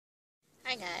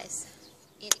Hi guys,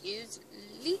 it is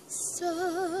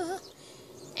Lisa,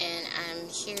 and I'm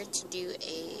here to do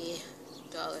a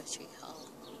Dollar Tree haul.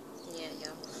 Yeah,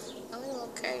 yo, I'm a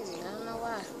little crazy, I don't know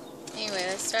why. Anyway,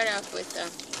 let's start off with I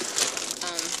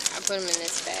put them in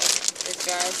this bag, the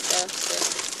dry stuff. So,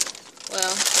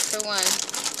 well, for one,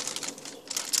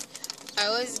 I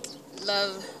always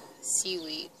love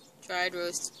seaweed, dried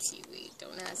roasted seaweed.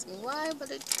 Don't ask me why,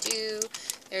 but I do.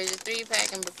 There's a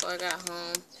 3-pack, and before I got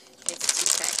home, it's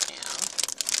 2-pack now.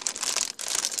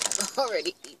 I've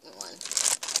already eaten one.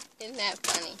 Isn't that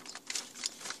funny?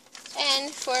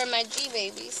 And for my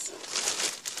G-Babies,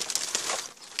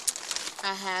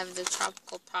 I have the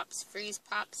Tropical Pops Freeze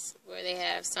Pops, where they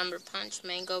have Summer Punch,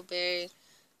 Mango, Berry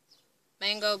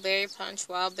Punch,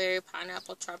 Wild Berry,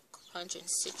 Pineapple, Tropical Punch, and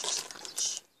Citrus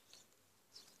Punch.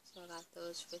 So I got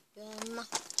those for them.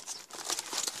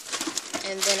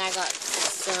 And then I got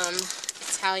some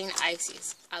Italian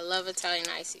ices. I love Italian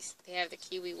ices. They have the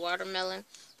kiwi watermelon,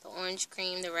 the orange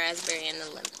cream, the raspberry, and the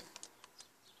lemon.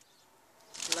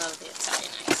 Love the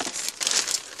Italian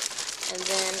ices. And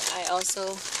then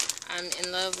I'm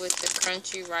in love with the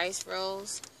crunchy rice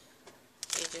rolls.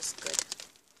 They're just good.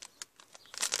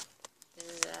 This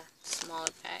is a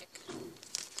smaller pack.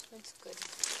 It's good.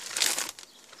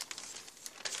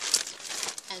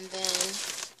 And then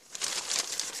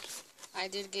I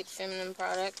did get feminine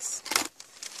products.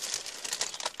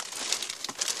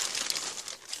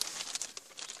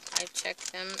 I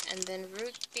checked them. And then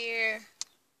root beer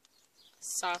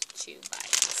soft chew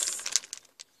bites.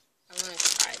 I want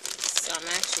to try these. So I'm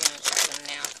actually going to try them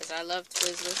now because I love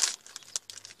Twizzlers.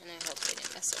 And I hope they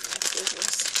didn't mess up my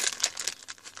Twizzlers.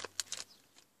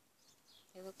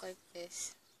 They look like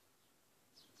this.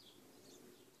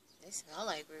 They smell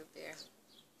like root beer.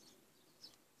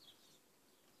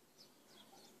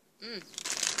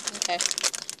 Okay.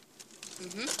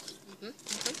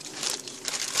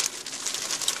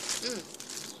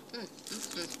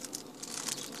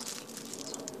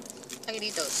 I can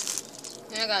eat those.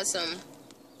 And I got some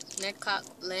Netcock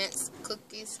Lance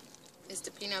cookies. It's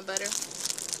the peanut butter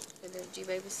for the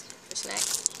G-Babies for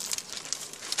snacks.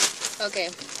 Okay,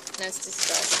 that's the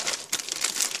dry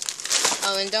stuff.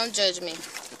 Oh, and don't judge me.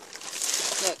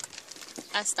 Look,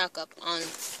 I stock up on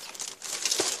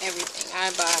everything.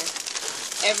 I buy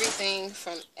everything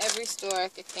from every store I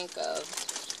could think of.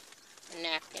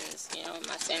 Napkins, you know,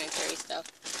 my sanitary stuff.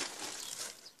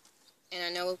 And I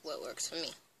know what works for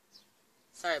me.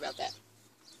 Sorry about that.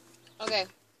 Okay.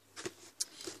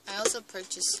 I also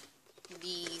purchased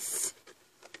these.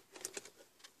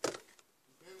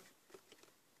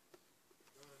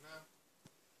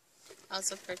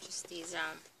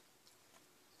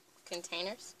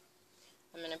 Containers.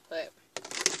 I'm gonna put,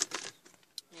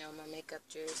 you know, my makeup,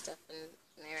 jewelry stuff in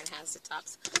there, and has the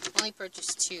tops. I only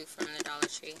purchased 2 from the Dollar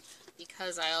Tree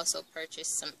because I also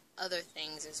purchased some other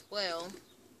things as well.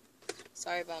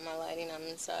 Sorry about my lighting, I'm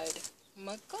inside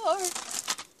my car.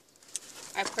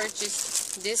 I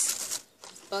purchased this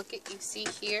bucket you see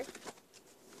here.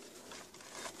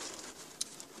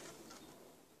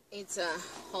 It's a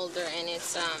holder, and it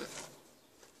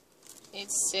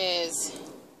says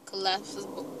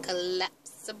collapsible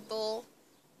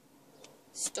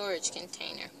storage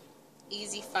container.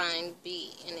 Easy Find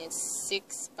B, and it's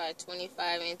 6 by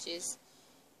 25 inches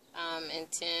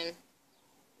and 10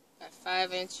 by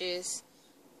 5 inches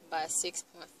by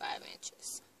 6.5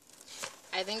 inches.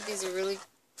 I think these are really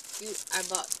cute. I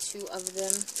bought 2 of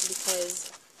them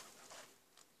because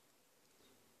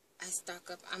I stock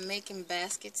up. I'm making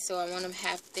baskets, so I want to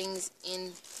have things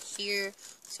in here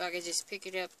so I can just pick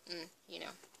it up and, you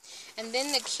know. And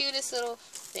then the cutest little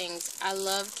things. I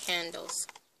love candles.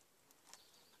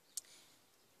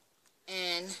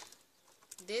 And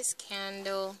this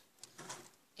candle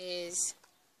is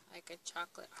like a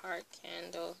chocolate heart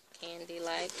candle,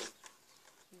 candy-like.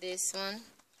 This one.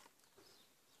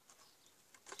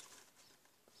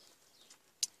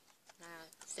 Now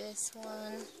this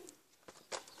one.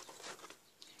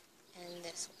 And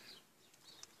this one.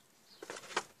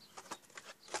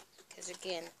 Because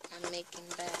again, I'm making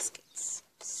baskets.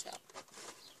 So.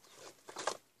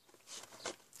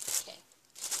 Okay.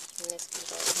 And this can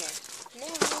go in here.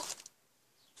 Now,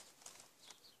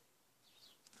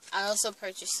 I also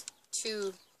purchased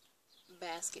 2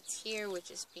 baskets here,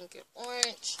 which is pink and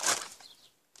orange.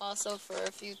 Also for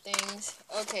a few things.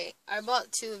 Okay, I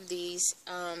bought 2 of these.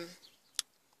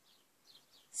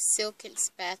 Silk and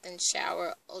Bath and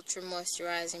Shower Ultra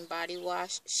Moisturizing Body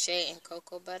Wash, Shea and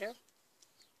Cocoa Butter.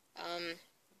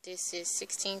 This is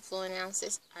 16 fluid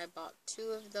ounces. I bought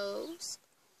 2 of those.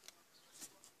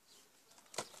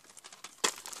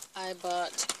 I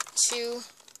bought 2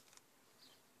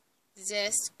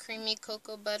 Zest Creamy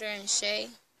Cocoa Butter and Shea,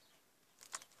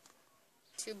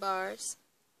 2 bars.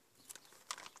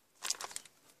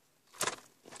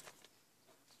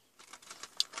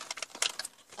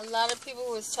 A lot of people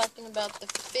was talking about the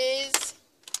fizz.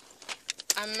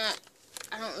 I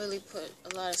don't really put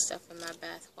a lot of stuff in my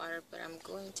bath water, but I'm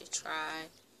going to try,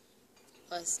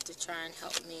 plus to try and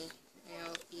help me,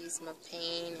 ease my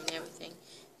pain and everything.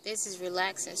 This is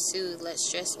Relax and Soothe, Let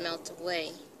Stress Melt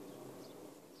Away.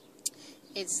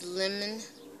 It's lemon,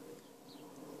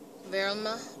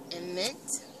 verma, and mint.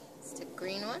 It's the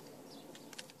green one.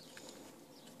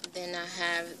 Then I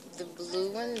have the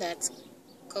blue one, that's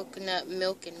coconut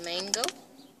milk and mango.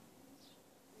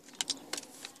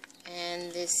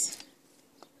 And this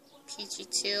peachy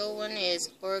teal one is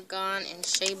Oregon and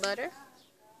shea butter.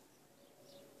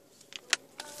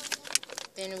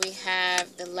 Then we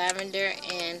have the lavender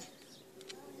and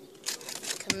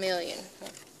chameleon.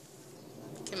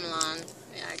 Camelon.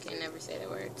 Yeah, I can never say the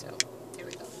word, so there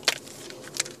we go.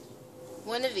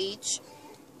 One of each,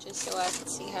 just so I can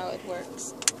see how it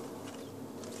works.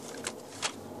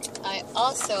 I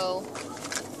also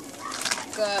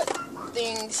got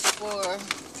things for,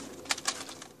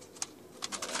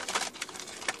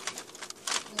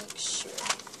 make sure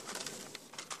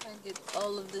I get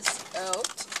all of this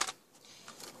out.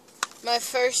 My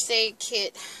first aid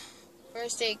kit.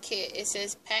 It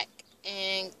says pack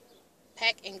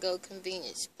and go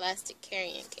convenience plastic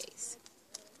carrying case.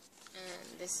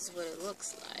 And this is what it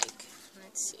looks like.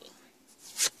 Let's see.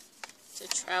 It's a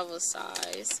travel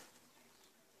size.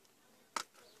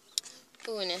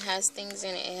 Ooh, and it has things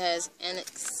in it. It has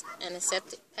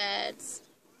antiseptic pads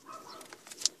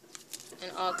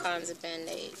and all kinds of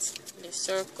band-aids. There's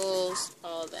circles,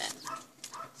 all that.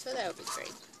 So that would be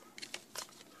great.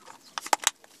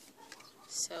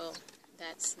 So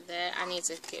that's that. I need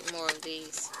to get more of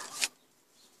these.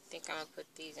 I think I'm going to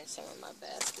put these in some of my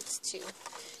baskets too.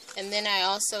 And then I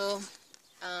also,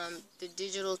 the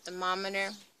digital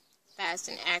thermometer, fast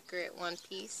and accurate, 1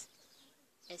 piece.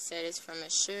 It said it's from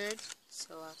Assured,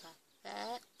 so I got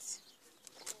that.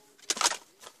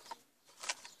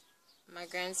 My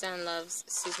grandson loves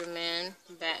Superman,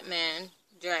 Batman,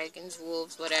 dragons,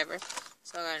 wolves, whatever.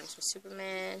 So I got him some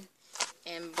Superman,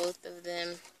 and both of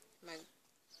them, my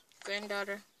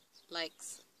granddaughter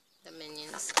likes the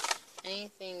Minions.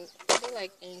 Anything, they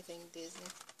like anything Disney.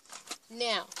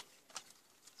 Now,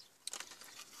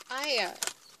 I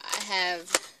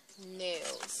have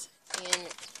nails, and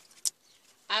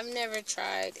I've never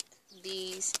tried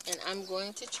these, and I'm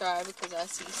going to try because I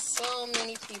see so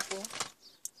many people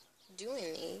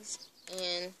doing these,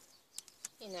 and,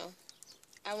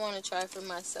 I want to try for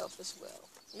myself as well.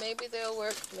 Maybe they'll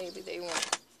work, maybe they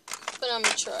won't, but I'm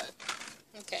going to try.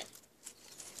 Okay.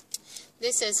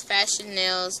 This says Fashion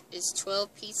Nails. It's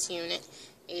 12-piece unit.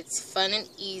 It's fun and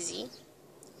easy.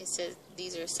 It says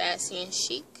these are sassy and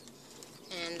chic.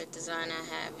 And the design I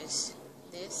have is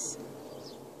this.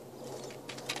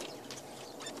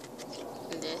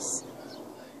 And this.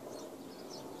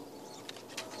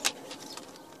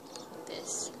 And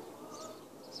this.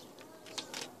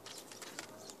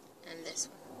 And this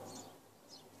one.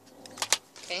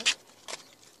 Okay.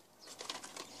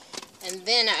 And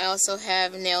then I also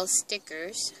have nail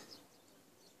stickers.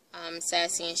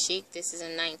 Sassy and chic. This is a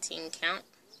 19 count.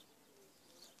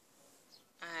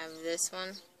 I have this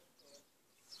one.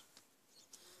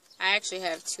 I actually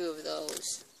have 2 of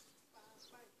those.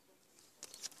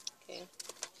 Okay.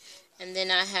 And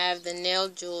then I have the nail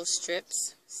jewel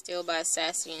strips, still by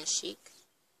Sassy and Chic.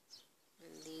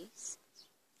 And these.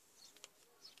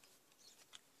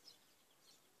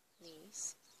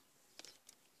 These.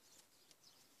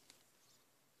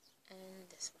 And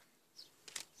this one.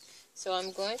 So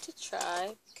I'm going to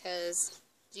try, because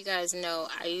you guys know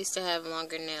I used to have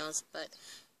longer nails, but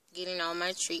getting all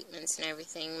my treatments and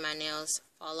everything, my nails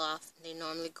fall off. They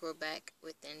normally grow back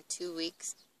within 2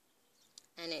 weeks,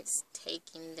 and it's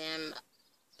taking them,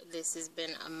 this has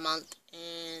been a month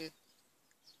and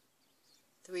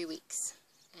 3 weeks,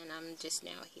 and I'm just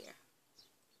now here.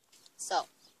 So,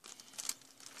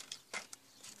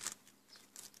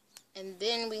 and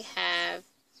then we have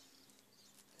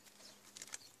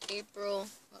April.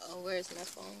 Uh-oh, where's my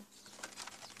phone?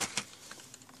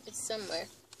 It's somewhere.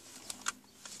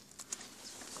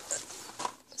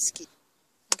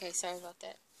 Okay, sorry about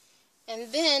that.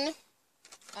 And then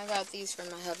I got these from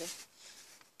my hubby,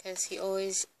 because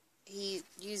he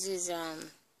uses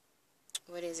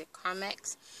what is it,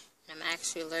 Carmex, and I'm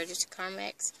actually allergic to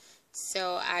Carmex.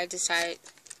 So I decided,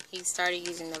 he started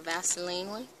using the Vaseline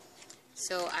one,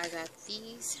 so I got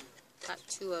these. Got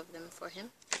 2 of them for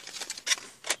him.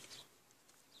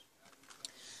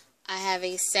 I have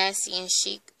a Sassy and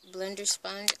Chic blender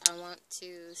sponge. I want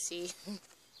to see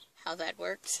how that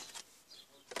works.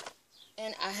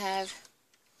 And I have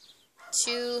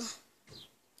 2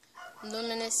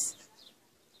 Luminous,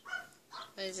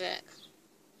 what is that?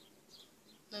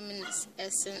 Luminous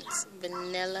Essence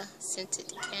Vanilla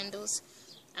Scented Candles.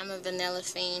 I'm a vanilla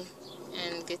fiend,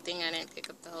 and good thing I didn't pick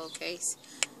up the whole case.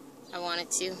 I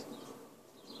wanted to.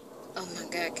 Oh my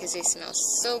god, because they smell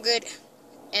so good.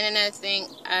 And another thing,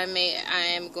 I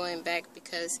am going back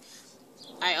because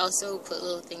I also put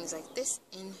little things like this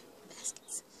in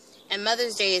baskets. And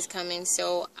Mother's Day is coming,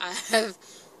 so I have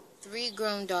 3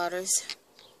 grown daughters,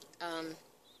 an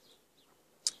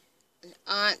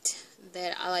aunt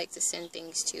that I like to send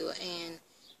things to, and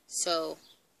so,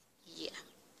 yeah.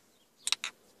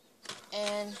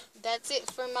 And that's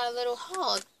it for my little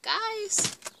haul,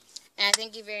 guys. And I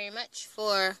thank you very much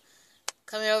for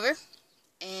coming over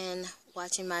and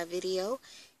watching my video.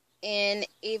 And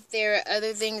if there are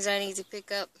other things I need to pick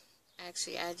up,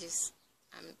 actually, I'm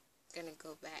gonna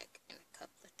go back in a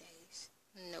couple of days.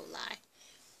 No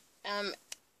lie.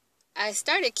 I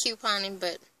started couponing,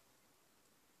 but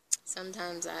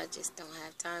sometimes I just don't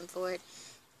have time for it.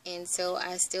 And so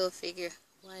I still figure,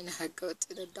 why not go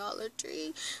to the Dollar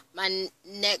Tree? My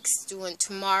next one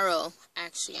tomorrow,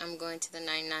 actually, I'm going to the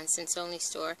 99 cents only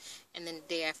store. And then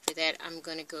the day after that, I'm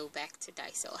going to go back to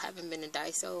Daiso. I haven't been to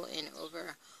Daiso in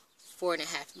over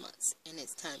 4.5 months. And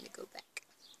it's time to go back.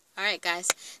 Alright, guys.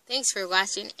 Thanks for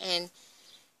watching. And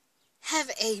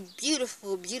have a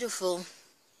beautiful, beautiful...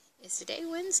 Is today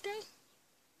Wednesday?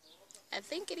 I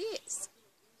think it is.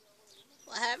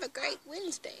 Well, have a great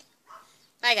Wednesday.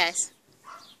 Bye, guys.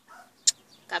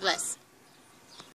 God bless.